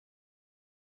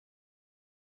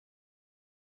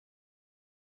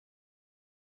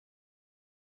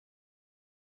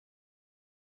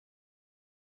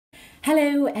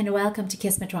Hello and welcome to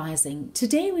Kismet Rising.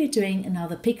 Today we're doing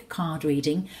another pick card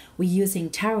reading. We're using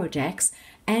tarot decks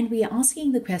and we are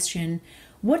asking the question,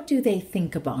 what do they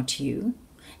think about you?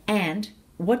 And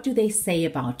what do they say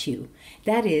about you?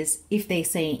 That is, if they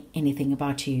say anything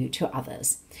about you to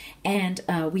others. And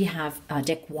we have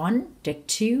deck 1, deck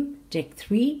 2, deck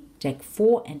 3, deck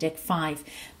 4 and deck 5.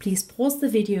 Please pause the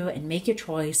video and make your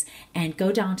choice and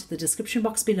go down to the description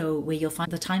box below where you'll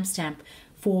find the timestamp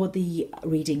for the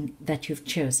reading that you've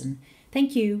chosen.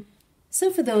 Thank you.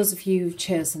 So for those of you who've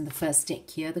chosen the first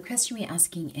deck here, the question we're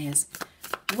asking is,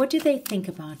 what do they think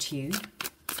about you?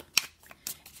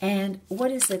 And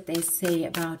what is it they say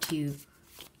about you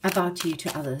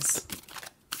to others?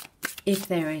 If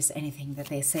there is anything that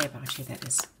they say about you, that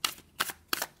is.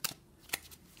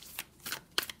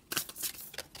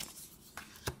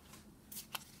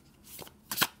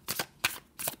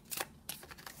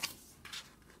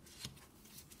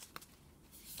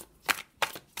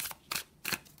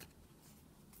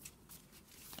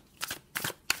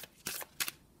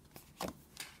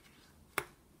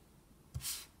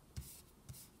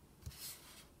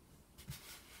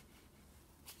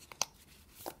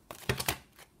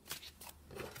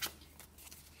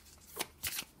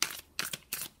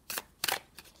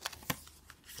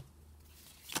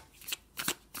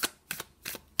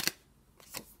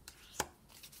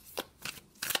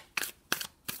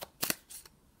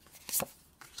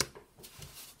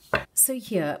 So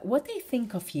here, what they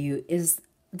think of you is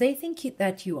they think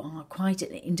that you are quite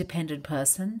an independent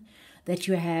person, that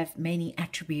you have many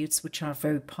attributes which are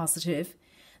very positive,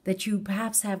 that you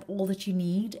perhaps have all that you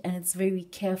need and it's very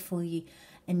carefully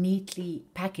and neatly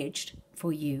packaged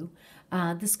for you.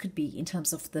 This could be in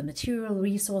terms of the material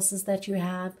resources that you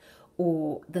have,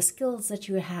 or the skills that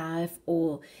you have,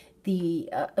 or the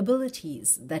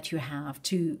abilities that you have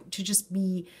to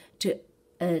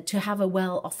have a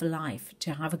well-off life,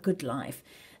 to have a good life.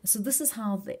 So this is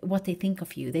what they think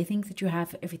of you. They think that you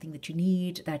have everything that you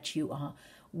need, that you are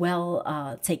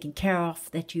well taken care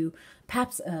of, that you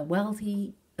perhaps are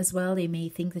wealthy as well. They may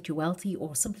think that you're wealthy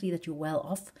or simply that you're well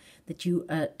off, that you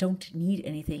don't need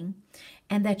anything,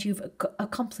 and that you've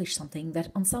accomplished something,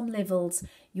 that on some levels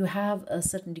you have a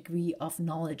certain degree of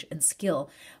knowledge and skill.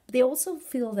 But they also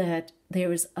feel that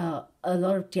there is a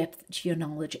lot of depth to your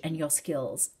knowledge and your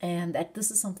skills, and that this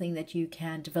is something that you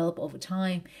can develop over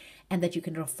time and that you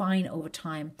can refine over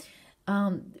time.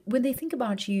 When they think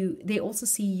about you, they also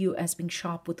see you as being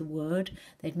sharp with the word.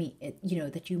 That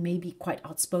that you may be quite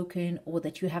outspoken, or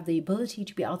that you have the ability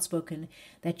to be outspoken,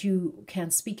 that you can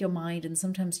speak your mind, and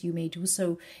sometimes you may do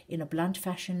so in a blunt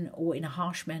fashion or in a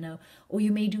harsh manner, or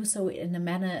you may do so in a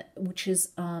manner which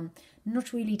is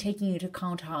not really taking into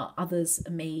account how others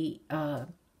may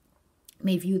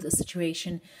view the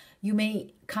situation. You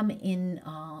may come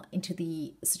into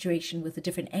the situation with a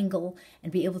different angle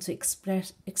and be able to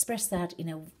express that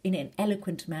in an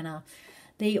eloquent manner.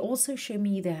 They also show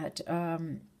me that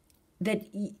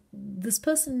this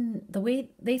person, the way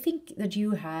they think that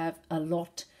you have a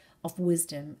lot of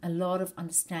wisdom, a lot of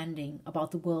understanding about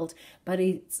the world, but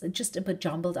it's just a bit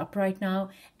jumbled up right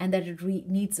now, and that it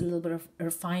needs a little bit of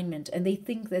refinement. And they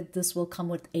think that this will come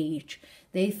with age.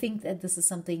 They think that this is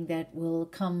something that will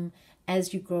come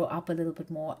as you grow up a little bit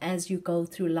more, as you go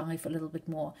through life a little bit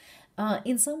more.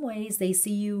 In some ways, they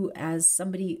see you as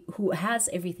somebody who has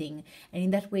everything, and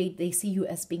in that way, they see you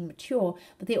as being mature,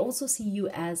 but they also see you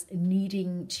as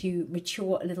needing to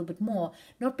mature a little bit more,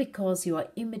 not because you are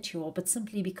immature, but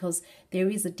simply because there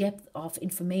is a depth of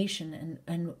information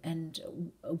and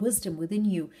wisdom within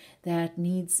you that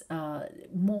needs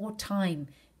more time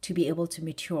to be able to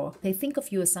mature. They think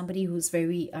of you as somebody who's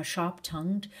very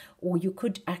sharp-tongued, or you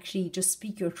could actually just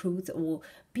speak your truth or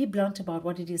be blunt about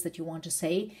what it is that you want to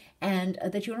say, and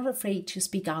that you're not afraid to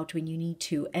speak out when you need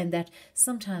to, and that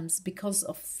sometimes because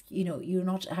of you're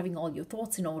not having all your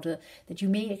thoughts in order, that you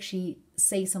may actually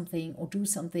say something or do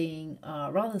something,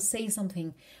 rather say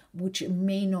something which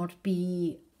may not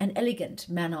be an elegant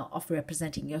manner of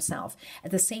representing yourself.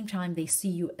 At the same time, they see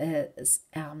you as,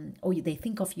 or they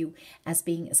think of you as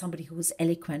being somebody who is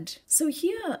eloquent. So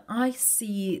here I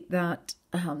see that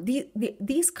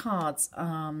these cards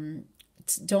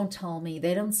don't tell me,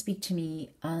 they don't speak to me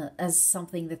as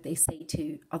something that they say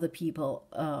to other people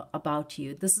about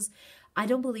you. I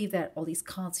don't believe that all these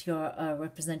cards here are a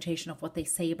representation of what they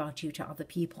say about you to other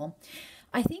people.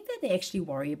 I think that they actually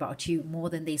worry about you more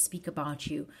than they speak about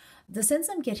you. The sense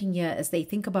I'm getting here is they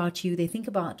think about you, they think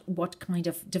about what kind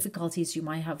of difficulties you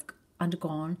might have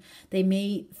undergone. They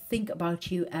may think about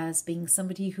you as being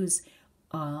somebody who's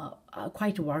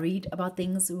quite worried about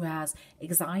things, who has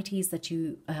anxieties that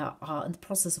you are in the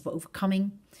process of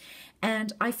overcoming.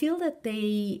 And I feel that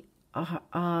they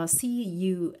see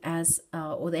you as,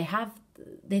 or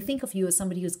they think of you as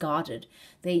somebody who's guarded.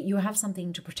 You have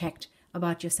something to protect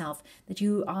about yourself, that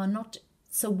you are not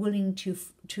so willing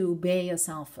to bear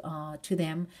yourself to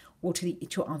them or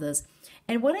to others.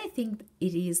 And what I think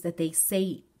it is that they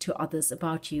say to others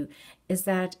about you is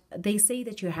that they say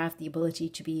that you have the ability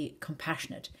to be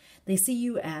compassionate. They see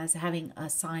you as having a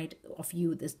side of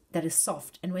you that is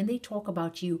soft. And when they talk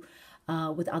about you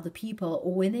with other people,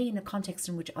 or when they're in a context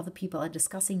in which other people are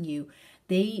discussing you,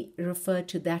 they refer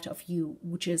to that of you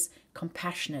which is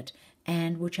compassionate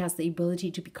and which has the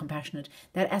ability to be compassionate,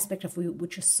 that aspect of you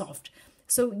which is soft.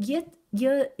 So yet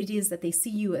here it is that they see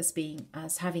you as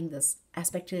having this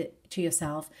aspect to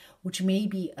yourself, which may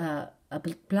be a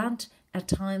bit blunt at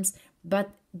times,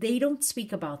 but they don't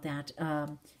speak about that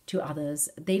to others.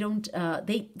 They don't.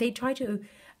 They try to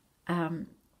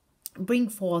bring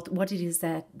forth what it is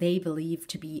that they believe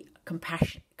to be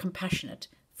compassionate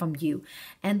from you,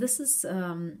 and this is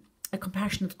a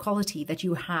compassionate quality that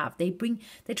you have. They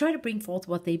try to bring forth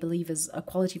what they believe is a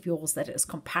quality of yours, that is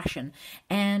compassion,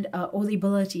 and or the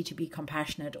ability to be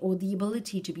compassionate, or the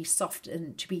ability to be soft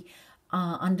and to be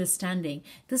understanding.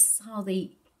 This is how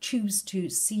they choose to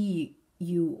see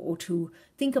you or to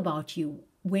think about you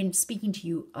when speaking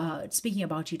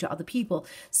about you to other people.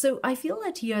 So I feel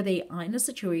that here they are in a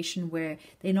situation where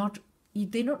they don't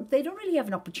really have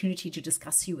an opportunity to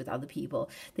discuss you with other people.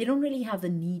 They don't really have the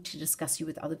need to discuss you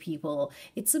with other people.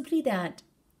 It's simply that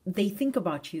they think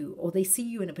about you or they see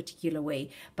you in a particular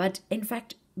way. But in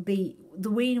fact, the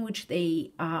way in which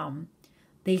they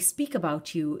speak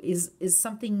about you is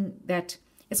something that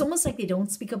it's almost like they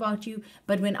don't speak about you.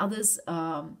 But when others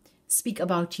speak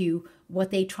about you,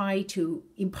 what they try to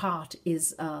impart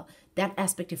is that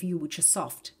aspect of you which is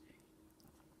soft.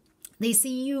 They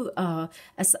see you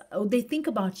they think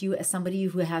about you as somebody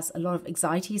who has a lot of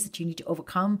anxieties that you need to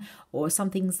overcome, or some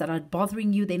things that are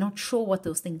bothering you. They're not sure what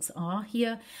those things are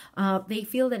here. They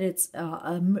feel that it's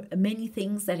many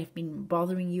things that have been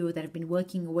bothering you, that have been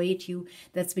working away at you,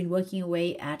 that's been working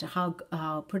away at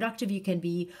how productive you can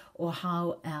be, or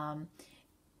how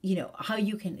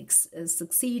you can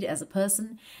succeed as a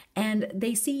person. And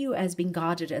they see you as being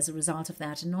guarded as a result of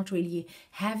that, and not really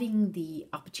having the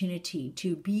opportunity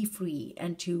to be free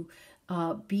and to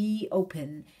be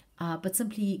open, but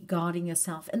simply guarding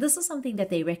yourself. And this is something that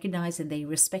they recognize and they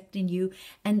respect in you.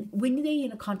 And when they're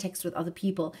in a context with other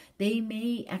people, they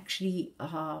may actually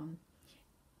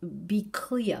be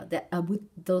clear that with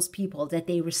those people that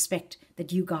they respect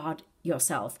that you guard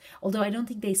yourself. Although I don't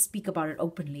think they speak about it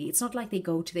openly. It's not like they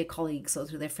go to their colleagues or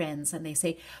to their friends and they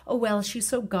say, oh, well, she's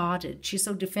so guarded, she's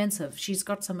so defensive, she's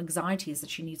got some anxieties that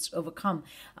she needs to overcome.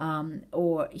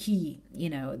 Or he,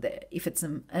 if it's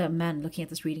a man looking at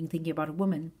this reading thinking about a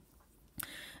woman,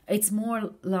 it's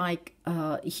more like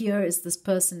here is this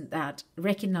person that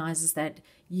recognizes that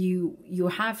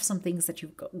you have some things that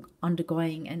you've got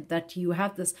undergoing, and that you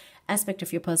have this aspect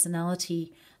of your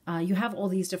personality. You have all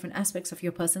these different aspects of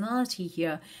your personality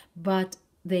here, but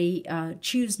they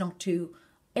choose not to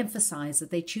emphasize it.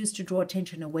 They choose to draw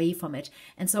attention away from it.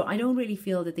 And so I don't really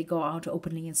feel that they go out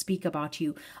openly and speak about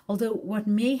you. Although what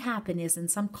may happen is, in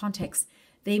some contexts,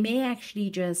 they may actually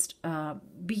just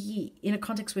be in a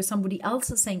context where somebody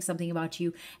else is saying something about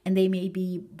you, and they may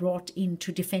be brought in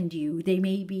to defend you. They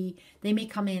may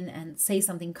come in and say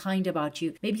something kind about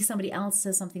you. Maybe somebody else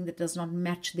says something that does not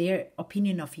match their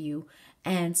opinion of you,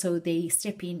 and so they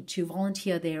step in to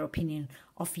volunteer their opinion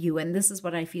of you. And this is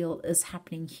what I feel is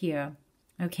happening here.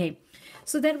 Okay,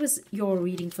 so that was your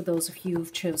reading for those of you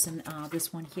who've chosen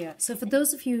this one here. So for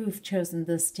those of you who've chosen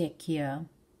this deck here,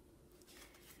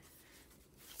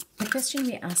 the question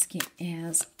we're asking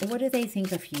is, what do they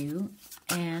think of you,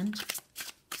 and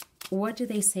what do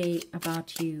they say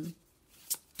about you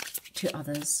to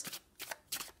others?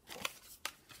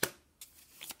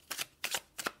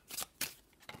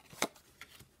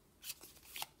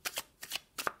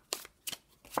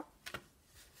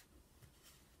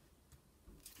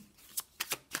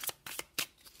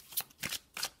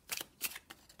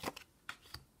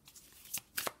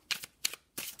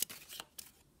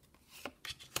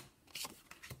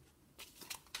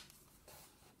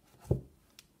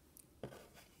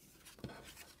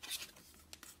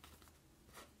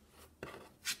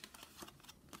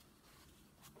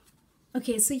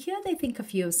 Okay, so here they think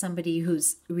of you as somebody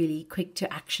who's really quick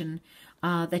to action,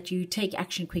 that you take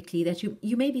action quickly, that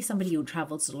you may be somebody who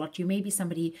travels a lot, you may be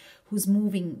somebody who's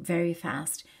moving very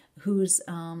fast, who's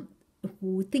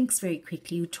who thinks very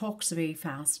quickly, who talks very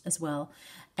fast as well.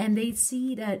 And they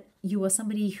see that you are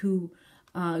somebody who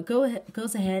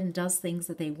goes ahead and does things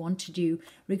that they want to do,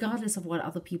 regardless of what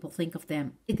other people think of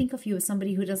them. They think of you as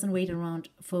somebody who doesn't wait around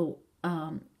for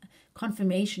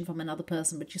confirmation from another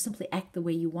person, but you simply act the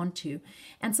way you want to.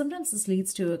 And sometimes this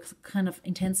leads to a kind of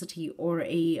intensity or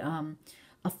a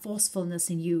forcefulness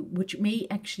in you, which may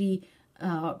actually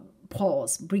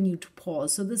bring you to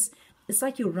pause. So this, it's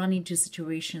like you run into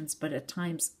situations, but at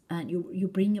times, and you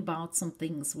bring about some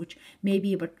things which may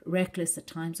be a bit reckless at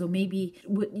times, or maybe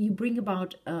you bring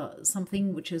about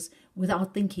something which is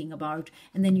without thinking about,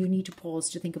 and then you need to pause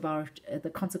to think about the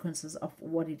consequences of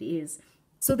what it is.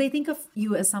 So they think of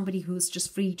you as somebody who's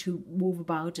just free to move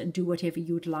about and do whatever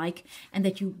you'd like, and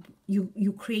that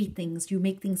you create things, you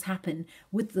make things happen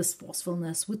with this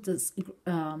forcefulness, with this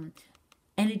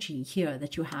energy here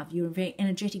that you have. You're a very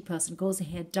energetic person, goes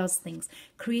ahead, does things,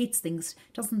 creates things,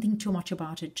 doesn't think too much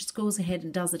about it, just goes ahead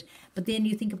and does it. But then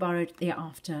you think about it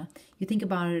thereafter. You think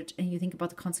about it and you think about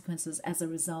the consequences as a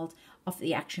result of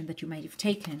the action that you might have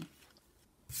taken.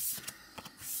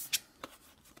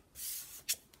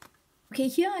 Okay,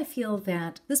 here I feel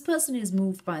that this person is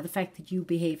moved by the fact that you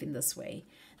behave in this way.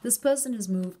 This person is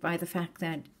moved by the fact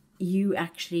that you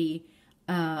actually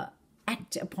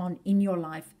act upon in your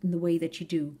life in the way that you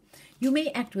do. You may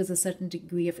act with a certain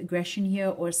degree of aggression here,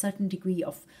 or a certain degree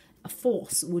of a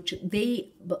force which they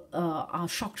are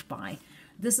shocked by.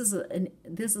 This is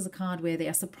a card where they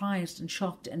are surprised and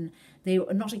shocked, and they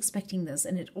are not expecting this,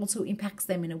 and it also impacts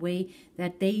them in a way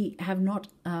that they have not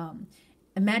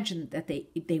imagined that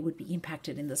they would be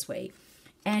impacted in this way.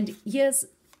 And here's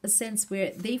a sense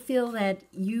where they feel that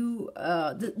you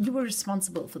were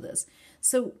responsible for this.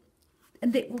 So,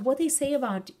 and what they say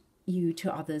about you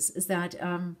to others is that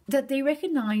that they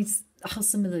recognize how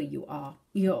similar you are,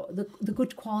 the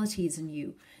good qualities in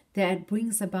you that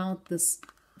brings about this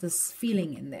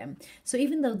feeling in them. So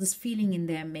even though this feeling in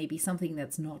them may be something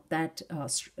that's not that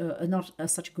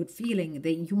such a good feeling,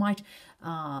 you might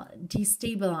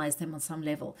destabilize them on some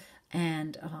level,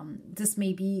 and this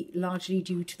may be largely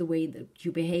due to the way that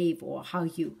you behave, or how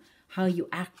you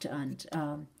act, and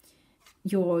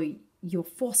your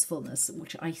forcefulness,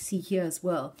 which I see here as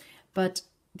well. But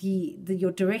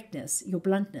your directness, your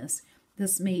bluntness,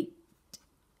 this may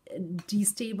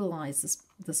destabilize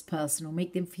this person, or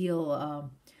make them feel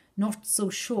not so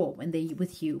sure when they're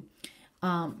with you.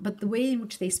 But the way in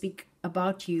which they speak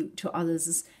about you to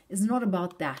others is not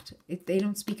about that. They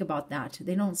don't speak about that.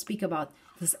 They don't speak about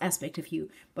this aspect of you.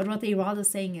 But what they're rather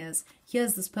saying is,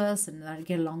 here's this person that I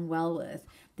get along well with,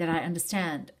 that I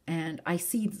understand, and I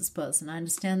see this person, I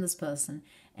understand this person,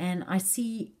 and I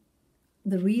see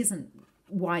the reason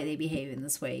why they behave in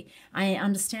this way. I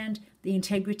understand the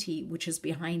integrity which is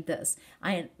behind this.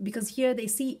 Because here they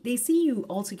see you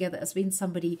altogether as being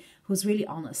somebody who's really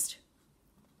honest,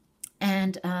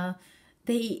 and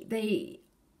they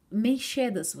may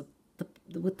share this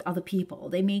with other people.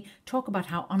 They may talk about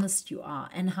how honest you are,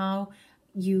 and how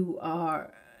you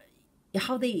are,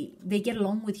 how they get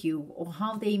along with you, or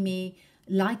how they may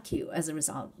like you as a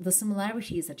result, the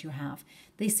similarities that you have.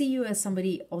 They see you as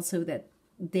somebody also that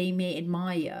they may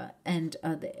admire, and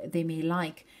they may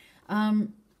like.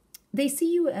 They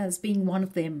see you as being one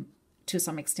of them to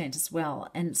some extent as well,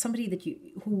 and somebody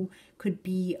who could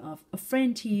be a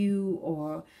friend to you,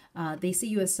 or they see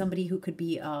you as somebody who could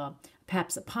be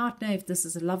perhaps a partner, if this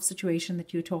is a love situation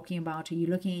that you're talking about or you're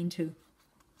looking into.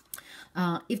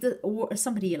 Or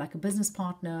somebody like a business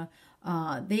partner,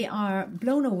 they are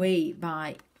blown away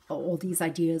by all these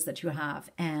ideas that you have,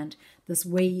 and this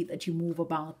way that you move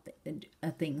about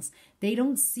things. They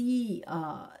don't see,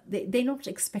 they're not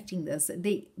expecting this.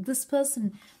 This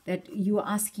person that you are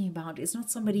asking about is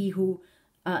not somebody who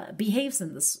behaves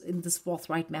in this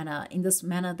forthright manner, in this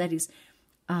manner that is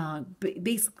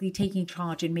basically taking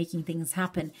charge and making things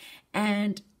happen.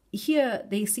 And here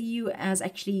they see you as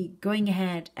actually going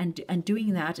ahead and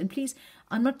doing that. And please,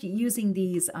 I'm not using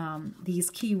these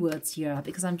keywords here,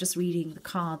 because I'm just reading the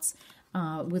cards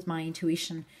with my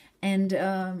intuition. And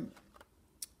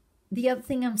the other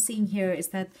thing I'm seeing here is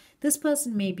that this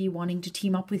person may be wanting to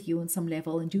team up with you on some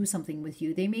level and do something with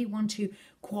you. They may want to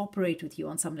cooperate with you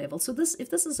on some level. So if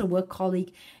this is a work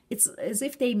colleague, it's as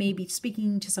if they may be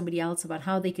speaking to somebody else about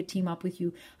how they could team up with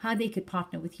you, how they could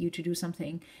partner with you to do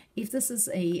something. If this is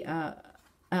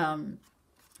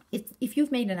if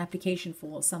you've made an application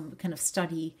for some kind of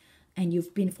study and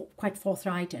you've been quite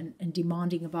forthright and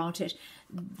demanding about it.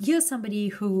 Here's somebody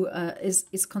who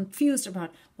is confused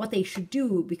about what they should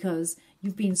do because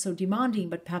you've been so demanding,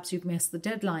 but perhaps you've missed the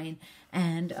deadline,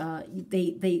 and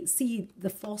they see the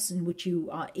force in which you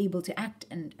are able to act,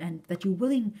 and that you're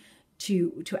willing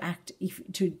to act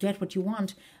to get what you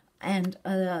want. And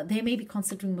they may be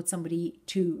considering with somebody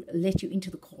to let you into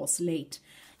the course late.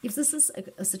 If this is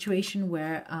a situation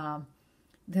where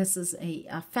this is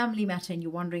a family matter and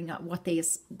you're wondering what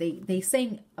they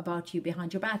saying about you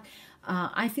behind your back,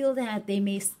 I feel that they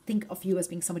may think of you as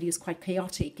being somebody who's quite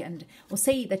chaotic, or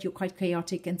say that you're quite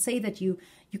chaotic, and say that you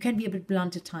can be a bit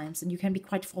blunt at times, and you can be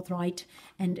quite forthright,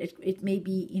 and it may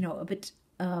be a bit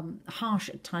harsh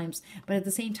at times, but at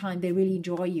the same time they really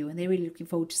enjoy you, and they're really looking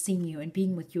forward to seeing you and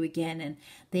being with you again. And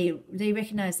they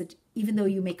recognize that even though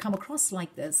you may come across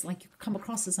like this, like you come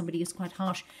across as somebody who's quite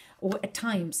harsh, or at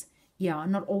times, yeah,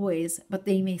 not always, but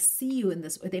they may see you in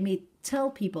this, or they may tell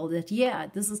people that, yeah,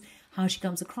 this is how she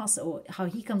comes across, or how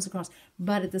he comes across.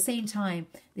 But at the same time,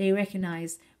 they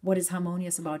recognize what is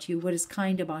harmonious about you, what is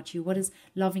kind about you, what is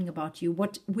loving about you,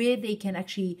 where they can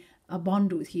actually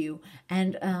bond with you.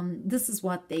 And this is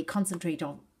what they concentrate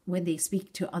on when they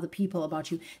speak to other people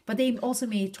about you. But they also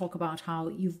may talk about how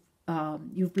you've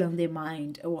blown their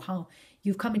mind, or how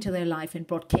you've come into their life and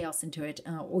brought chaos into it,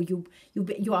 or you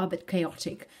are a bit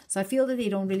chaotic. So I feel that they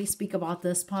don't really speak about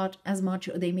this part as much,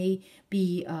 or they may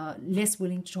be less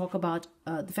willing to talk about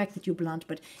the fact that you're blunt.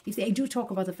 But if they do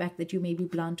talk about the fact that you may be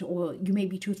blunt, or you may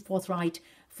be too forthright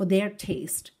for their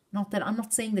taste, I'm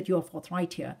not saying that you're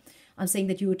forthright here. I'm saying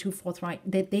that you are too forthright,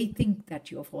 that they think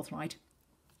that you're forthright,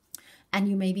 and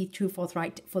you may be too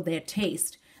forthright for their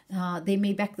taste. They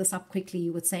may back this up quickly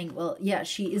with saying, well, yeah,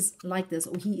 she is like this,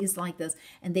 or he is like this,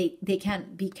 and they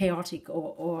can be chaotic,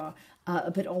 or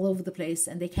a bit all over the place,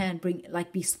 and they can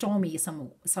be stormy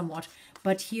somewhat.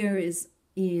 But here is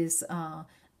a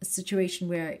situation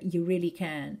where you really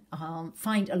can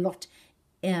find a lot.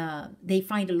 They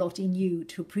find a lot in you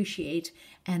to appreciate,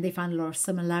 and they find a lot of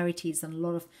similarities and a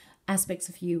lot of aspects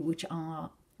of you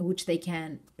which they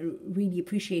can really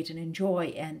appreciate and enjoy,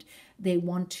 and they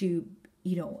want to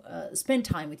spend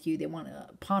time with you. They want to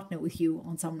partner with you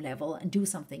on some level and do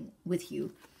something with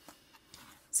you.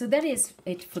 So that is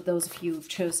it for those of you who've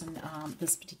chosen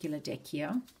this particular deck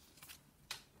here.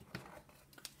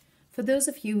 For those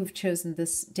of you who've chosen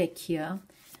this deck here,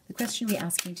 the question we're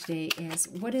asking today is,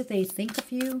 what do they think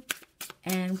of you,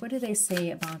 and what do they say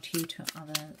about you to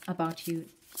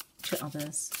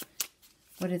others?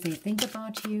 What do they think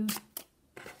about you?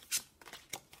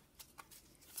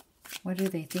 What do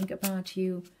they think about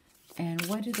you? And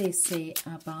what do they say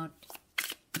about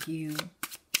you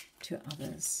to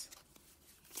others?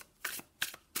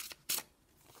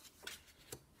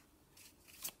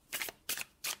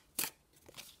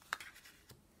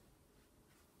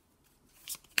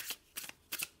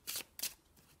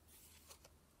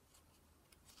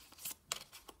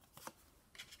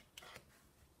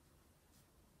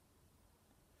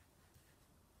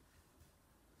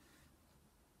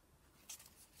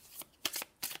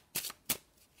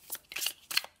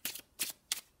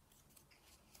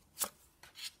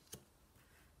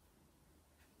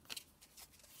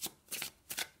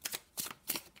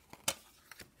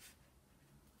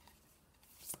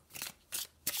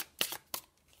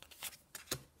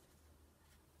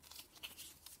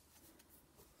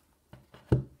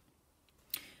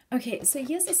 Okay, so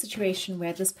here's a situation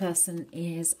where this person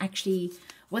is actually,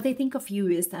 what they think of you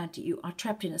is that you are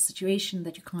trapped in a situation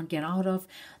that you can't get out of,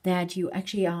 that you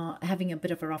actually are having a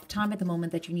bit of a rough time at the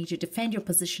moment, that you need to defend your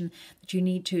position, that you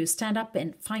need to stand up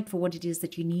and fight for what it is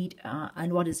that you need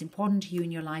and what is important to you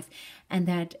in your life, and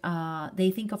that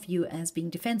they think of you as being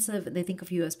defensive, they think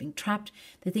of you as being trapped,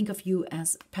 they think of you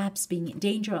as perhaps being in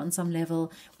danger on some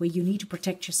level where you need to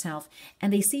protect yourself,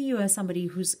 and they see you as somebody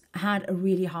who's had a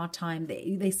really hard time.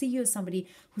 They see you as somebody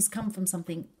who's come from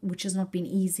something which has not been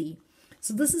easy.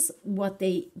 So this is what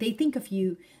they think of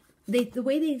you. The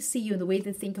way they see you and the way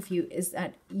they think of you is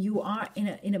that you are in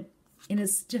a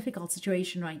difficult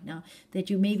situation right now,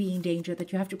 that you may be in danger,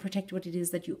 that you have to protect what it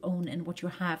is that you own and what you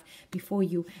have before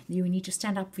you. You need to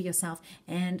stand up for yourself,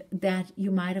 and that you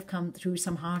might have come through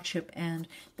some hardship, and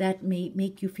that may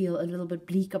make you feel a little bit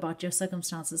bleak about your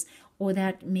circumstances, or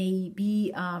that may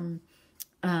be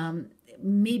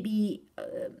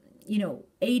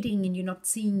aiding in you not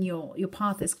seeing your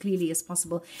path as clearly as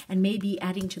possible, and maybe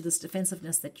adding to this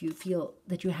defensiveness that you feel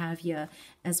that you have here,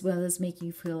 as well as making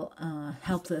you feel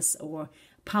helpless or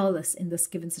powerless in this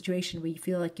given situation, where you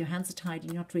feel like your hands are tied,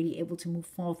 you're not really able to move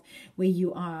forth, where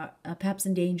you are perhaps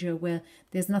in danger, where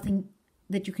there's nothing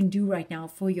that you can do right now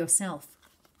for yourself.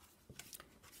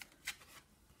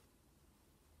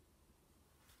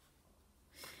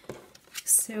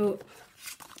 So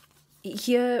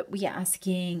here we are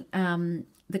asking,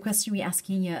 the question we're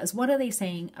asking here is, what are they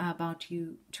saying about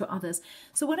you to others?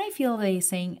 So what I feel they're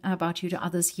saying about you to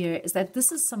others here is that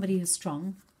this is somebody who's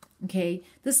strong. Okay,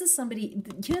 this is somebody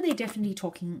here. They're definitely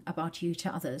talking about you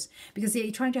to others because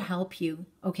they're trying to help you.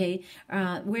 Okay,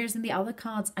 whereas in the other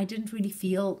cards, I didn't really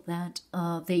feel that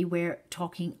they were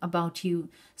talking about you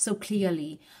so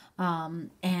clearly.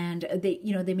 And they,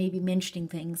 they may be mentioning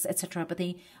things, etc., but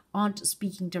they aren't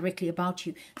speaking directly about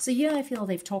you. So here I feel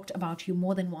they've talked about you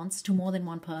more than once to more than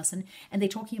one person, and they're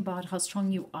talking about how strong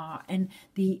you are and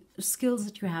the skills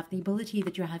that you have, the ability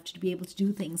that you have to be able to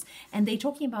do things. And they're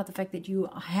talking about the fact that you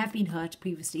have been hurt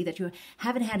previously, that you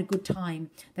haven't had a good time,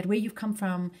 that where you've come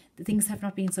from, the things have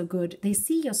not been so good. They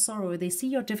see your sorrow, they see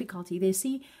your difficulty, they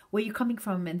see where you're coming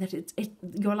from, and that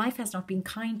your life has not been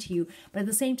kind to you. But at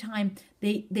the same time,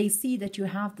 they see that you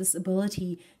have this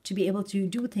ability to be able to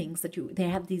do things, that they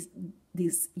have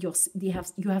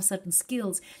you have certain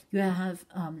skills, you have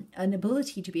an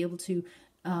ability to be able to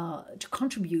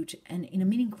contribute and in a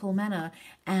meaningful manner,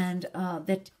 and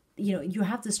that you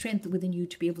have the strength within you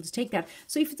to be able to take that.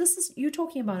 So if this is, you're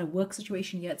talking about a work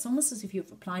situation here, it's almost as if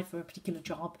you've applied for a particular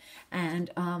job, and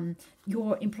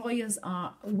your employers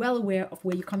are well aware of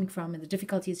where you're coming from and the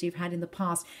difficulties you've had in the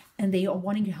past, and they are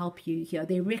wanting to help you here.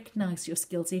 They recognize your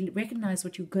skills, they recognize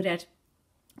what you're good at,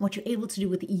 what you're able to do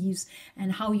with ease,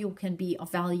 and how you can be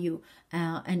of value,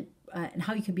 and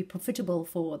how you can be profitable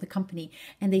for the company.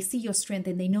 And they see your strength,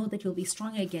 and they know that you'll be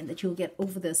strong again, that you'll get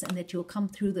over this, and that you'll come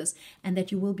through this, and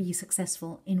that you will be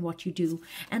successful in what you do.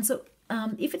 And so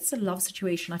if it's a love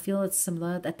situation, I feel it's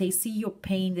similar, that they see your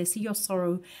pain, they see your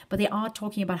sorrow, but they are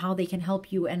talking about how they can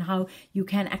help you and how you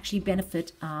can actually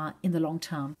benefit in the long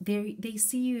term. They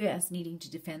see you as needing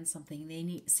to defend something.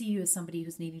 They see you as somebody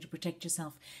who's needing to protect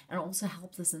yourself and also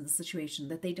helpless in the situation,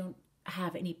 that they don't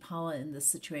have any power in this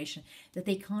situation, that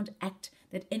they can't act,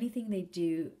 that anything they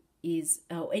do is,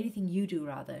 or anything you do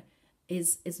rather,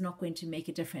 is not going to make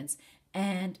a difference.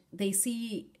 And they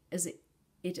see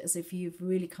it as if you've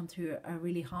really come through a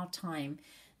really hard time,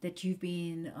 that you've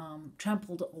been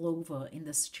trampled all over in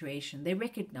this situation. They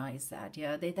recognize that,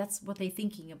 yeah. That's what they're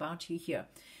thinking about you here.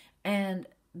 And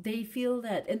they feel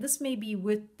that, and this may be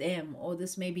with them, or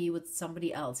this may be with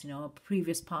somebody else, a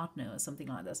previous partner or something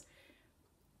like this.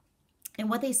 And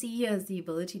what they see here is the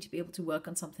ability to be able to work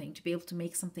on something, to be able to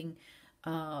make something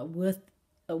worth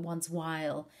one's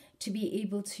while, to be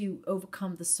able to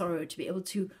overcome the sorrow, to be able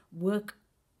to work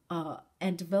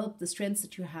and develop the strengths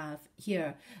that you have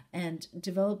here, and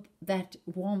develop that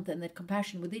warmth and that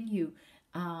compassion within you,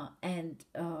 and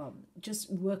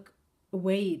just work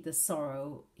away the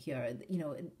sorrow here.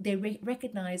 They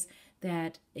recognize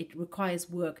that it requires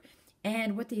work.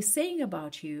 And what they're saying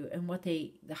about you, and what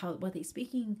they're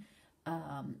speaking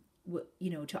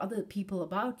to other people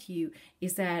about you,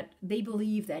 is that they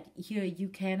believe that here you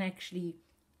can actually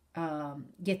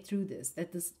get through this,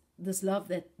 that this love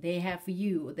that they have for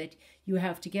you, that you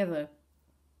have together,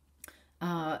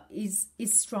 is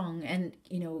strong, and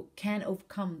can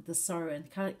overcome the sorrow,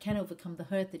 and can overcome the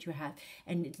hurt that you have.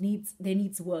 And there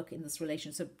needs work in this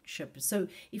relationship. So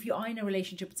if you are in a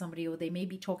relationship with somebody, or they may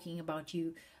be talking about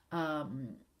you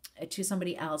to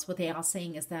somebody else, what they are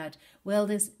saying is that, well,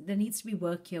 there needs to be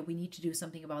work here. We need to do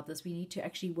something about this. We need to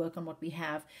actually work on what we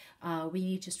have. We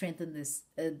need to strengthen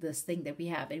this thing that we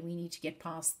have, and we need to get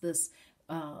past this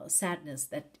sadness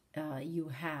that you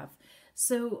have.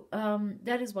 So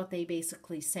that is what they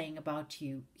basically saying about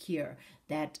you here,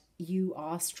 that you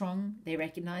are strong. They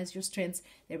recognize your strengths.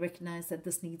 They recognize that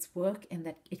this needs work, and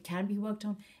that it can be worked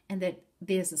on, and that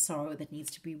there's a sorrow that needs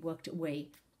to be worked away.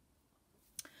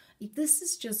 If this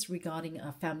is just regarding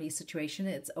a family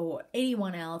situation, or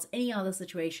anyone else, any other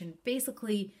situation,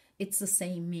 basically it's the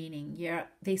same meaning. Yeah,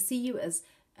 they see you as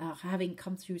having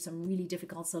come through some really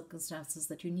difficult circumstances,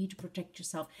 that you need to protect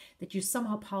yourself, that you're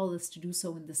somehow powerless to do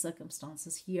so in the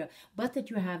circumstances here, but that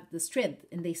you have the strength.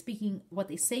 And what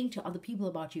they're saying to other people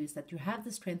about you is that you have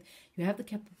the strength, you have the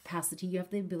capacity, you have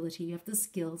the ability, you have the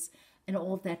skills, and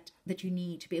all that you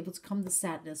need to be able to calm the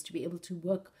sadness, to be able to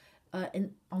work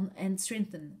and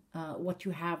strengthen what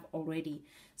you have already.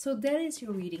 So that is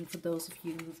your reading for those of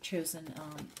you who've chosen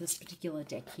this particular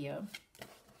deck here.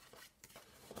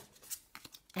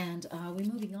 And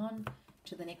we're moving on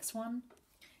to the next one.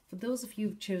 For those of you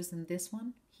who've chosen this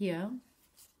one here,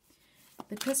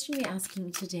 the question we're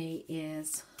asking today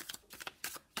is,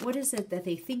 what is it that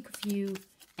they think of you,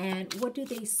 and what do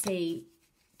they say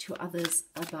to others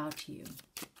about you?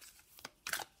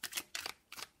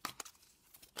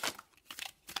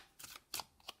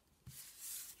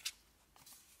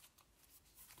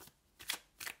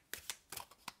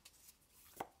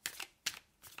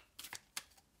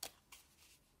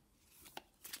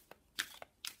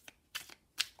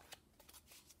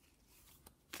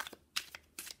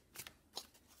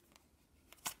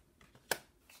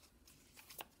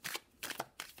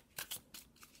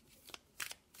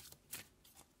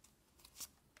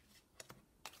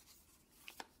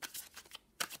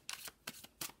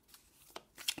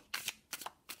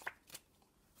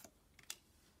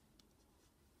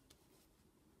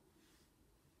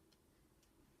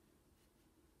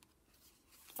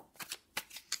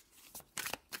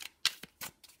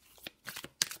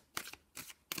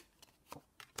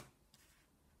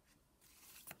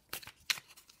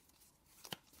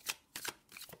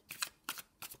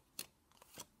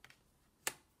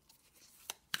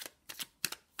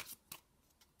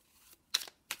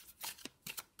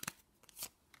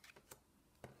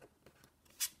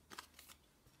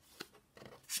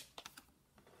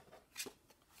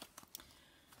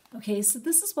 Okay, so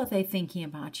this is what they're thinking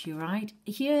about you, right?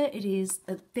 Here it is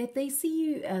that they see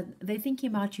you, they're thinking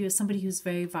about you as somebody who's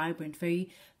very vibrant, very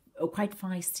quite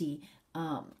feisty,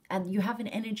 and you have an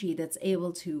energy that's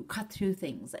able to cut through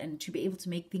things and to be able to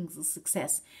make things a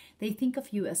success. They think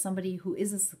of you as somebody who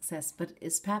is a success, but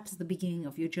is perhaps the beginning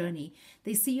of your journey.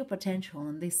 They see your potential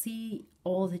and they see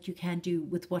all that you can do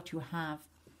with what you have.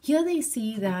 Here they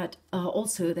see that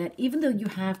also that even though you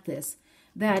have this,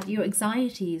 that your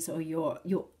anxieties or your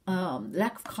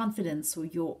lack of confidence or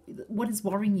your what is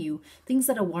worrying you, things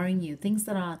that are worrying you, things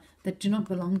that do not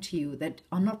belong to you, that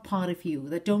are not part of you,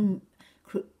 that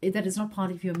is not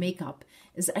part of your makeup,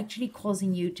 is actually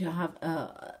causing you to have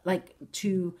like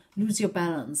to lose your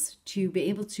balance, to be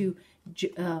able to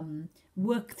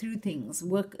work through things,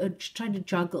 try to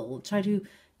juggle, try to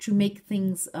make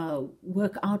things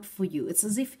work out for you. It's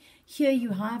as if here you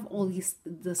have all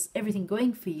this everything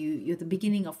going for you. You're the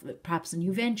beginning of perhaps a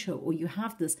new venture, or you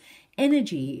have this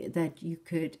energy that you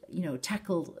could,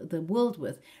 tackle the world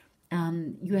with.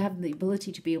 You have the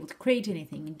ability to be able to create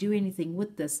anything and do anything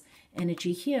with this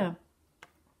energy here.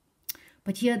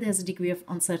 But here there's a degree of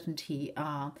uncertainty.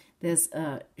 There's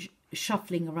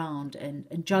shuffling around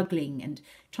and juggling and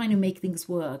trying to make things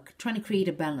work, trying to create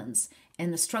a balance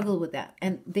and a struggle with that.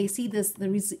 And they see this, the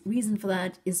reason for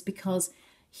that is because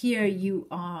here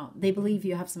they believe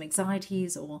you have some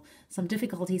anxieties or some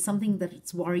difficulties, something that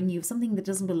it's worrying you, something that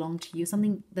doesn't belong to you,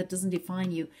 something that doesn't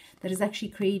define you, that is actually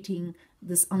creating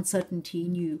this uncertainty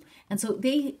in you. And so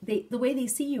the way they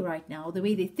see you right now, the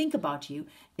way they think about you,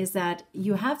 is that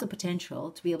you have the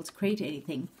potential to be able to create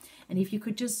anything. And if you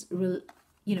could just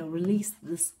release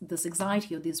this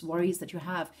anxiety or these worries that you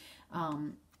have,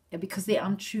 because they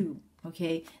aren't true,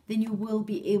 okay, then you will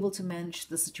be able to manage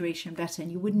the situation better,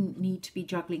 and you wouldn't need to be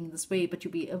juggling in this way, but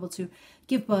you'll be able to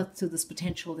give birth to this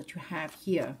potential that you have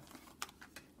here.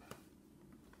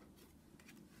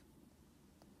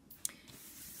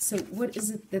 So what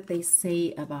is it that they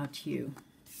say about you?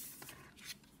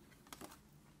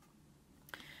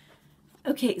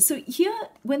 Okay, so here,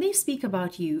 when they speak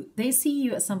about you, they see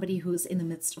you as somebody who's in the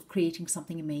midst of creating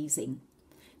something amazing.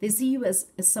 They see you as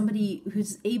somebody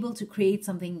who's able to create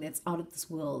something that's out of this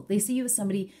world. They see you as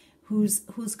somebody who's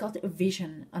got a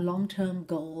vision, a long-term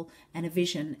goal and a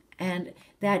vision, and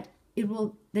that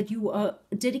you are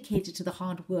dedicated to the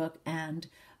hard work, and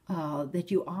that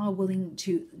you are willing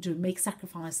to make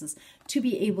sacrifices to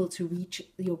be able to reach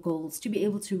your goals, to be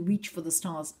able to reach for the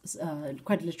stars,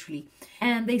 quite literally.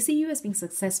 And they see you as being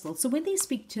successful. So when they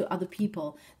speak to other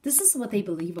people, this is what they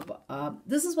believe about.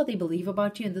 This is what they believe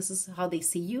about you, and this is how they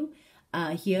see you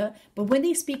here. But when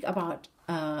they speak about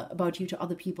you to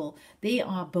other people, they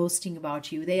are boasting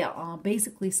about you. They are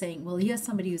basically saying, well, here's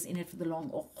somebody who's in it for the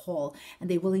long haul, and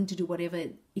they're willing to do whatever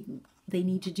they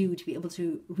need to do to be able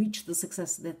to reach the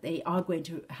success that they are going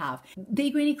to have.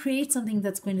 They're going to create something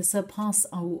that's going to surpass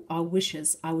our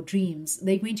wishes, our dreams.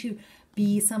 They're going to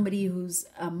be somebody who's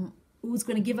going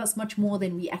to give us much more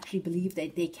than we actually believe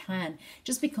that they can,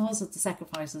 just because of the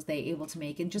sacrifices they're able to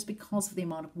make, and just because of the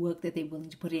amount of work that they're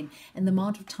willing to put in, and the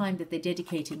amount of time that they're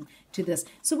dedicating to this.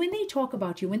 So when they talk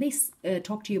about you, when they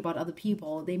talk to you about other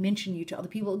people, they mention you to other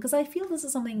people, because I feel this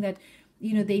is something that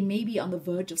they may be on the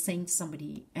verge of saying to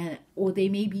somebody, or they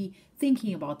may be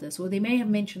thinking about this, or they may have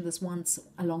mentioned this once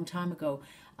a long time ago,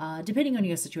 depending on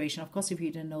your situation. Of course, if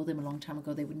you didn't know them a long time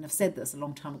ago, they wouldn't have said this a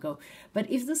long time ago. But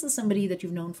if this is somebody that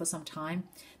you've known for some time,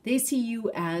 they see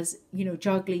you as,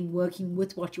 juggling, working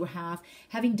with what you have,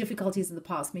 having difficulties in the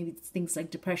past, maybe it's things like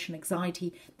depression,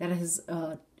 anxiety, that has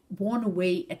worn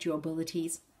away at your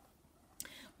abilities.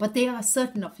 But they are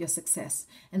certain of your success,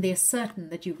 and they are certain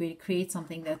that you're going to create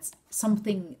something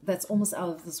that's almost out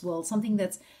of this world, something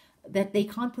that they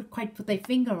can't quite put their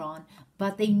finger on,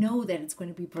 but they know that it's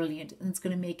going to be brilliant and it's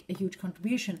going to make a huge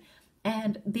contribution.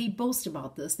 And they boast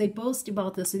about this.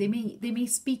 So they may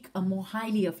speak more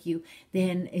highly of you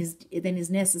than is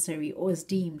necessary or is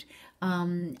deemed,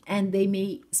 and they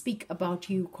may speak about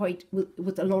you quite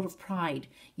with a lot of pride.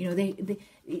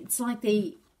 It's like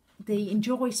they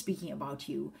enjoy speaking about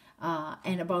you,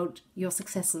 and about your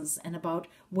successes, and about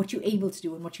what you're able to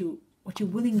do, and what you're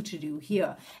willing to do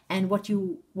here, and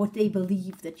what they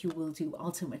believe that you will do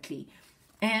ultimately.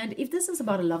 And if this is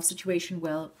about a love situation,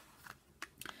 well,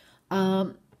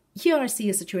 here I see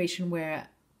a situation where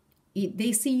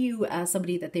they see you as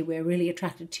somebody that they were really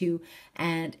attracted to,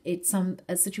 and it's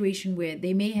a situation where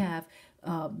they may have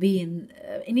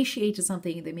initiated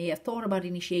something, they may have thought about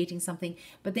initiating something,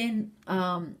 but then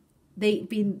they've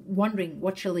been wondering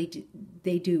what shall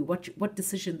they do, what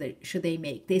decision should they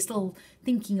make. They're still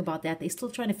thinking about that. They're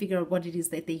still trying to figure out what it is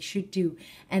that they should do,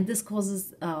 and this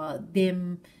causes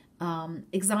them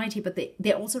anxiety, but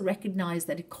they also recognize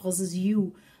that it causes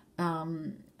you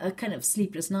a kind of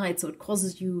sleepless night. So it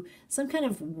causes you some kind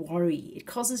of worry. It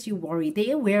causes you worry.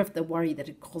 They're aware of the worry that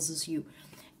it causes you.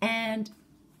 And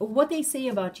what they say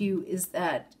about you is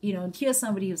that, here's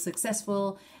somebody who's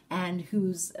successful and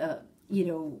who's,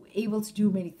 able to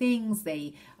do many things.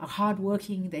 They are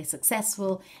hardworking, they're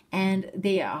successful, and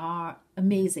they are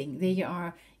amazing. They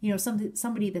are,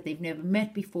 somebody that they've never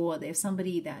met before. They're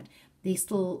somebody that they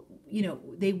still,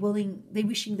 they're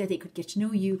wishing that they could get to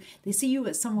know you. They see you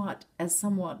as somewhat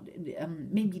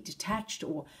maybe detached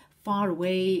or far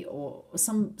away, or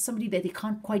somebody that they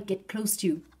can't quite get close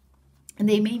to. And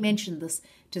they may mention this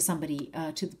to somebody,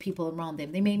 to the people around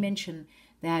them. They may mention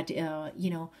that,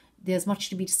 there's much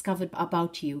to be discovered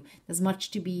about you. There's much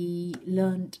to be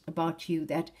learned about you,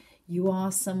 that you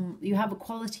have a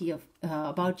quality of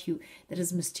about you that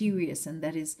is mysterious and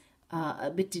that is a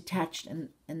bit detached, and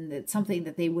it's something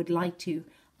that they would like to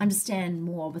understand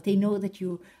more, but they know that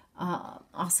you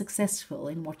are successful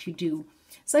in what you do.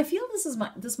 So I feel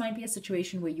this might be a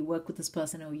situation where you work with this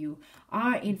person, or you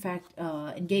are in fact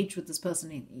engaged with this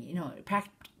person in,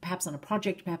 perhaps on a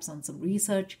project, perhaps on some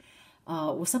research,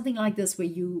 or something like this, where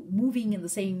you moving in the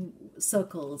same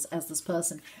circles as this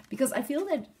person. Because I feel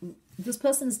that this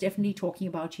person is definitely talking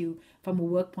about you from a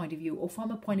work point of view, or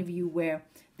from a point of view where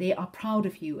they are proud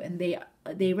of you, and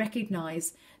they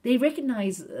recognize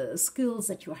skills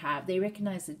that you have. They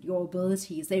recognize your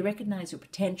abilities. They recognize your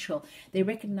potential. They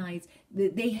recognize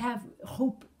that they have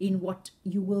hope in what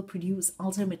you will produce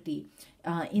ultimately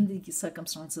in these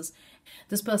circumstances.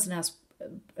 This person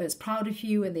is proud of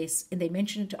you, and they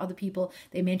mention it to other people.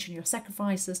 They mention your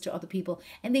sacrifices to other people,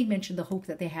 and they mention the hope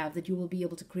that they have that you will be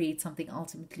able to create something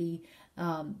ultimately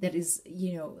that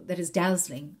is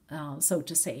dazzling, so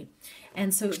to say.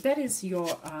 And so that is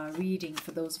your reading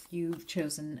for those of you who've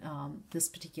chosen this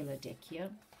particular deck here.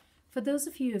 For those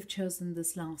of you who have chosen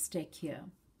this last deck here,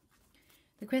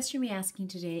 the question we're asking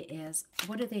today is,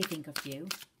 what do they think of you?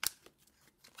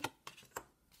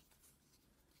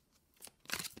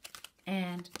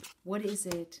 And what is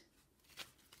it,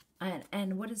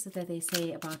 and what is it that they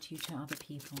say about you to other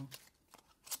people?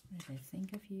 What do they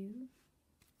think of you?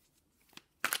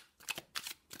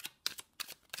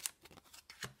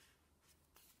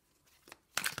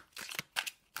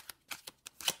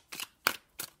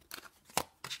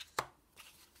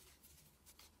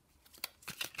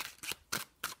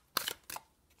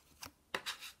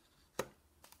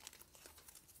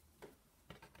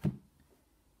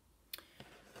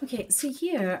 Okay, so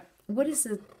here, what is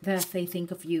it that they think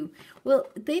of you? Well,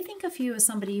 they think of you as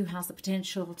somebody who has the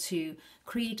potential to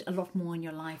create a lot more in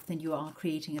your life than you are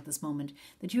creating at this moment.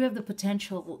 That you have the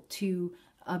potential to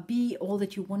be all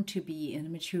that you want to be in a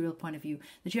material point of view.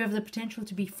 That you have the potential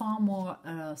to be far more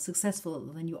successful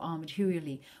than you are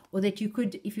materially. Or that you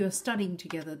could, if you're studying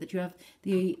together, that you have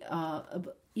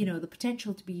the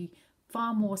potential to be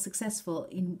far more successful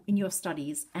in your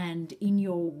studies and in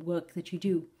your work that you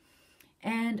do.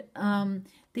 And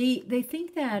they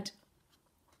think that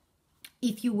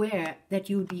if you were,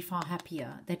 that you would be far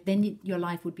happier, that then your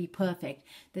life would be perfect,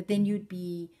 that then you'd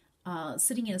be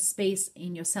sitting in a space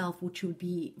in yourself which would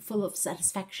be full of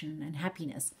satisfaction and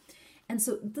happiness. And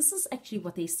so this is actually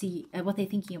what they see, what they're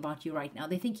thinking about you right now.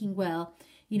 They're thinking, well,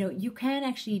 you can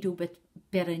actually do a bit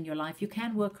better in your life. You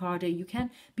can work harder. You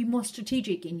can be more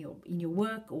strategic in your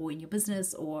work or in your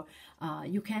business, or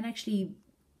you can actually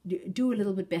do a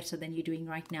little bit better than you're doing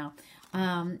right now,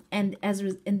 and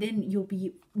then you'll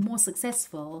be more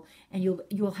successful, and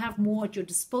you'll have more at your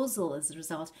disposal as a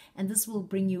result, and this will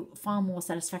bring you far more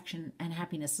satisfaction and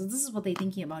happiness. So this is what they're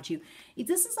thinking about you. If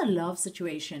this is a love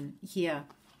situation here,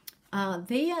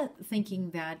 they are thinking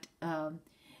that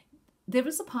there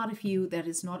is a part of you that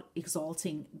is not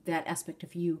exalting that aspect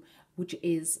of you, which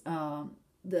is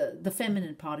the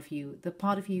feminine part of you, the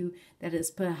part of you that is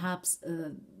perhaps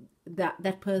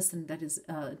that person that is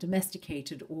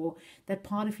domesticated, or that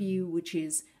part of you which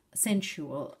is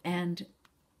sensual, and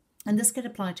this can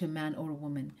apply to a man or a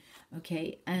woman.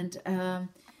 Okay, and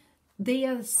they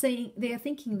are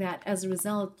thinking that as a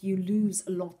result you lose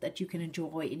a lot that you can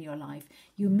enjoy in your life.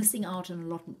 You're missing out on a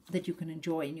lot that you can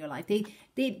enjoy in your life. They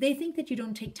think that you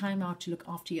don't take time out to look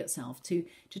after yourself, to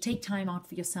take time out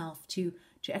for yourself, to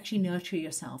actually nurture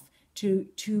yourself,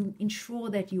 to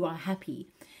ensure that you are happy.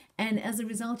 And as a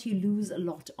result, you lose a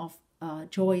lot of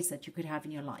joys that you could have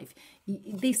in your life.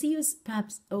 They see you as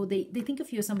perhaps, they think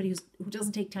of you as somebody who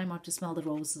doesn't take time out to smell the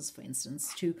roses, for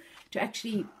instance, to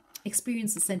actually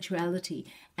experience the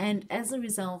sensuality. And as a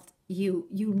result,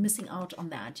 you're missing out on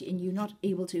that, and you're not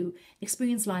able to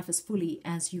experience life as fully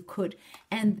as you could.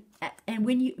 And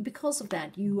when you, because of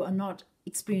that, you are not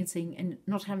experiencing and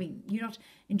not having, you're not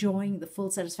enjoying the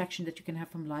full satisfaction that you can have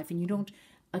from life, and you don't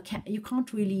you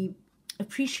can't really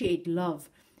appreciate love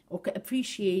or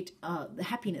appreciate the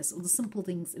happiness or the simple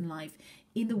things in life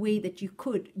in the way that you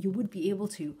would be able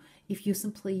to if you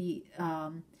simply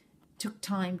took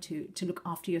time to look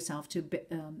after yourself, to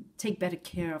take better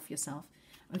care of yourself.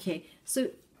 Okay, so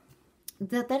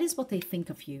that is what they think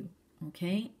of you.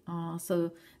 Okay,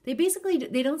 so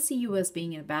they don't see you as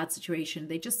being in a bad situation.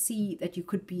 They just see that you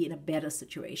could be in a better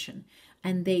situation,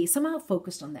 and they somehow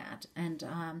focused on that. And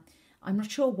I'm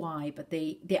not sure why, but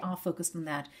they are focused on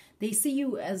that. They see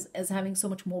you as having so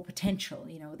much more potential,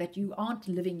 that you aren't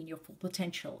living in your full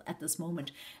potential at this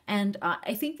moment. And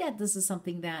I think that this is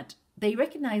something that they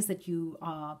recognize, that you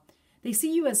are, they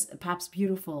see you as perhaps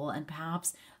beautiful, and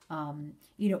perhaps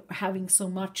having so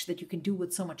much that you can do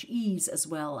with so much ease as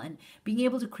well, and being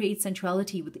able to create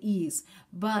sensuality with ease.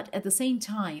 But at the same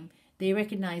time, they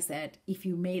recognize that if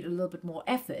you made a little bit more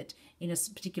effort in a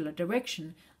particular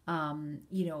direction, and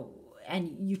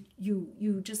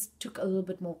you just took a little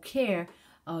bit more care,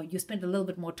 you spent a little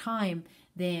bit more time,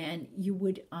 then you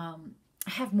would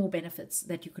have more benefits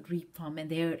that you could reap from,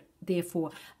 and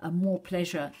therefore more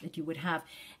pleasure that you would have.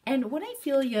 And what I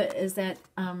feel here is that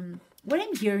what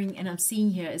I'm hearing and I'm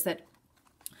seeing here is that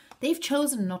they've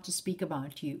chosen not to speak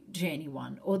about you to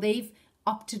anyone, or they've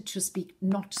opted to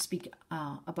not to speak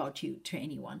about you to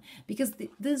anyone, because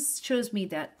this shows me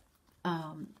that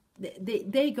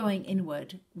they're going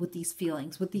inward with these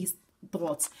feelings, with these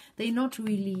thoughts. They're not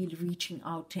really reaching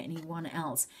out to anyone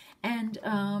else. And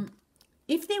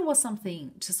if there was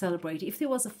something to celebrate, if there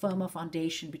was a firmer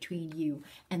foundation between you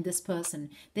and this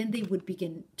person, then they would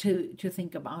begin to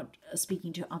think about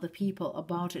speaking to other people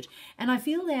about it. And I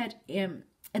feel that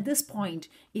at this point,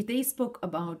 if they spoke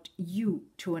about you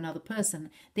to another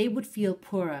person, they would feel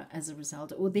poorer as a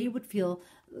result, or they would feel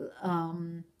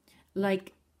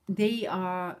like they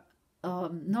are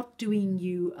not doing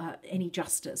you any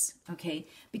justice, okay,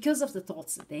 because of the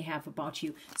thoughts that they have about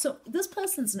you. So this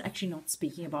person's actually not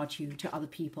speaking about you to other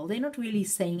people. They're not really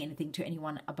saying anything to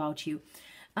anyone about you.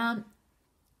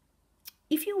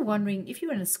 If you're wondering, if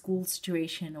you're in a school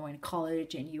situation or in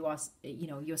college and you are,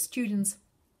 you're students,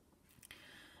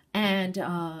 and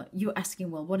you're asking,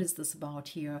 well, what is this about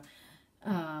here?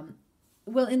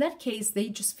 Well, in that case, they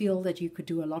just feel that you could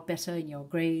do a lot better in your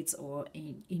grades or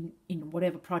in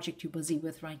whatever project you're busy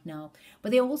with right now.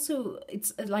 But they also,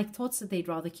 it's like thoughts that they'd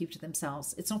rather keep to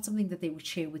themselves. It's not something that they would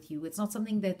share with you. It's not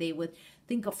something that they would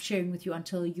think of sharing with you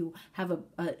until you have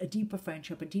a deeper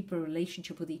friendship, a deeper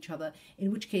relationship with each other,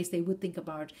 in which case they would think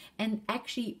about. And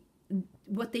actually,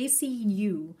 what they see in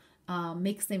you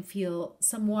makes them feel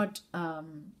somewhat,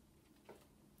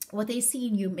 what they see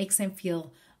in you makes them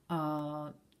feel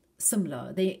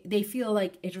similar. They feel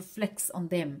like it reflects on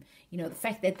them. The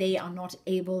fact that they are not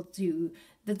able to,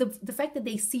 the fact that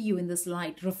they see you in this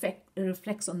light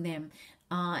reflects on them.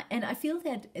 And I feel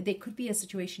that there could be a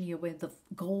situation here where the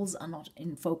goals are not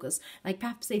in focus. Like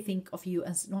perhaps they think of you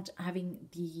as not having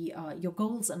your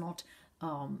goals are not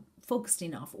focused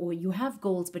enough, or you have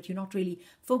goals but you're not really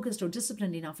focused or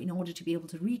disciplined enough in order to be able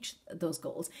to reach those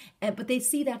goals. But they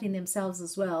see that in themselves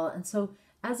as well. And so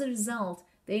as a result,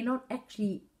 they're not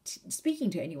actually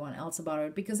speaking to anyone else about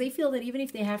it, because they feel that even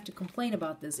if they have to complain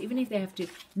about this, even if they have to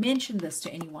mention this to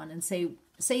anyone and say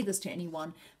this to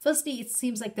anyone, firstly, it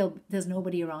seems like there's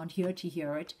nobody around here to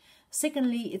hear it.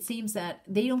 Secondly, it seems that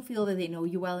they don't feel that they know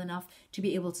you well enough to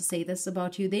be able to say this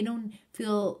about you. They don't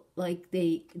feel like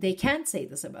they can say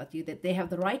this about you, that they have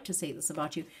the right to say this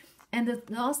about you. And the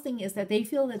last thing is that they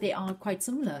feel that they are quite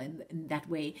similar in that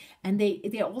way. And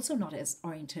they're also not as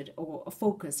oriented or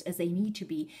focused as they need to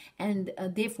be. And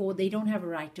therefore, they don't have a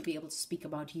right to be able to speak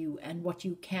about you and what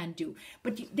you can do.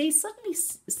 But they suddenly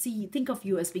think of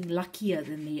you as being luckier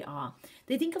than they are.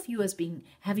 They think of you as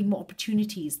having more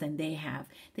opportunities than they have.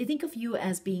 They think of you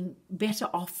as being better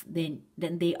off than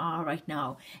they are right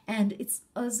now. And it's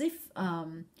as if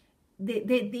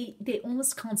they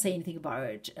almost can't say anything about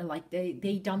it. Like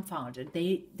they dumbfounded.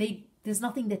 There's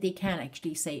nothing that they can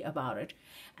actually say about it.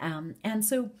 And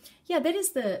so, yeah, that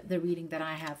is the reading that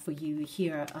I have for you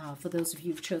here. For those of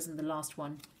you who've chosen the last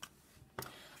one,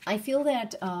 I feel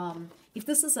that if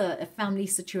this is a family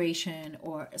situation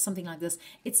or something like this,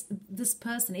 it's this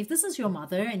person. If this is your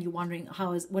mother and you're wondering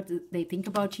what do they think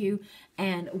about you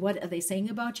and what are they saying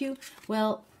about you,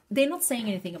 well, they're not saying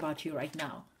anything about you right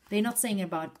now. They're not saying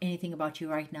anything about you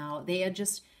right now. They are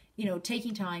just,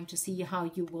 taking time to see how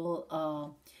you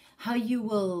will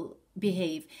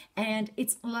behave. And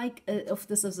it's like if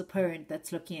this is a parent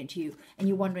that's looking at you and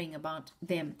you're wondering about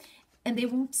them, and they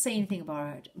won't say anything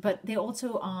about it, but they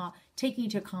also are taking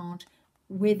into account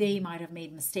where they might have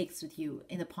made mistakes with you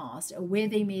in the past, or where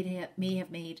they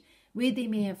where they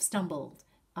may have stumbled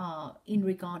in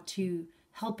regard to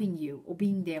helping you or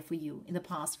being there for you in the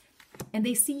past. And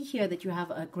they see here that you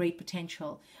have a great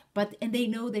potential, and they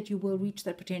know that you will reach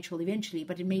that potential eventually,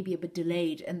 but it may be a bit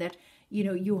delayed, and that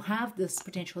you have this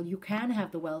potential, you can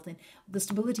have the wealth and the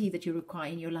stability that you require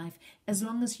in your life, as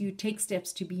long as you take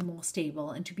steps to be more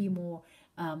stable and to be more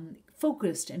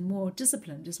focused and more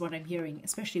disciplined, is what I'm hearing,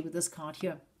 especially with this card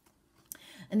here.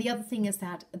 And the other thing is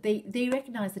that they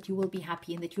recognize that you will be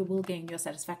happy and that you will gain your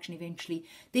satisfaction eventually.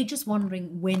 They're just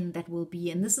wondering when that will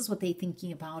be. And this is what they're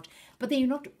thinking about. But they're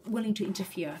not willing to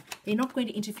interfere. They're not going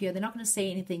to interfere. They're not going to say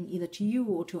anything either to you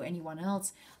or to anyone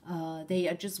else. They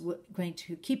are just going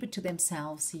to keep it to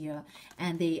themselves here.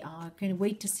 And they are going to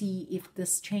wait to see if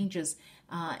this changes.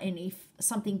 And if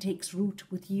something takes root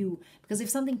with you. Because if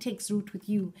something takes root with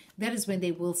you, that is when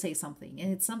they will say something.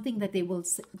 And it's something that they will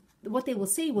say. What they will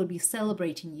say will be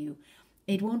celebrating you.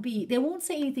 They won't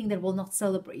say anything that will not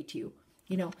celebrate you,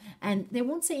 and they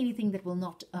won't say anything that will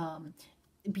not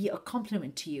be a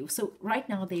compliment to you. So right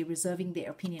now they're reserving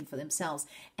their opinion for themselves.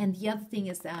 And the other thing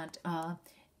is that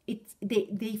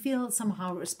they feel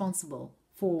somehow responsible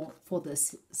for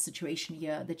this situation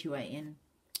here that you are in.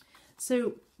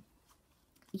 So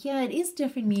yeah, it is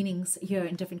different meanings here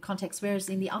in different contexts, whereas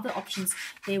in the other options,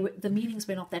 the meanings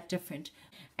were not that different.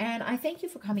 And I thank you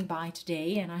for coming by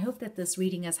today, and I hope that this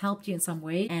reading has helped you in some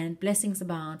way, and blessings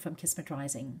abound from Kismet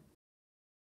Rising.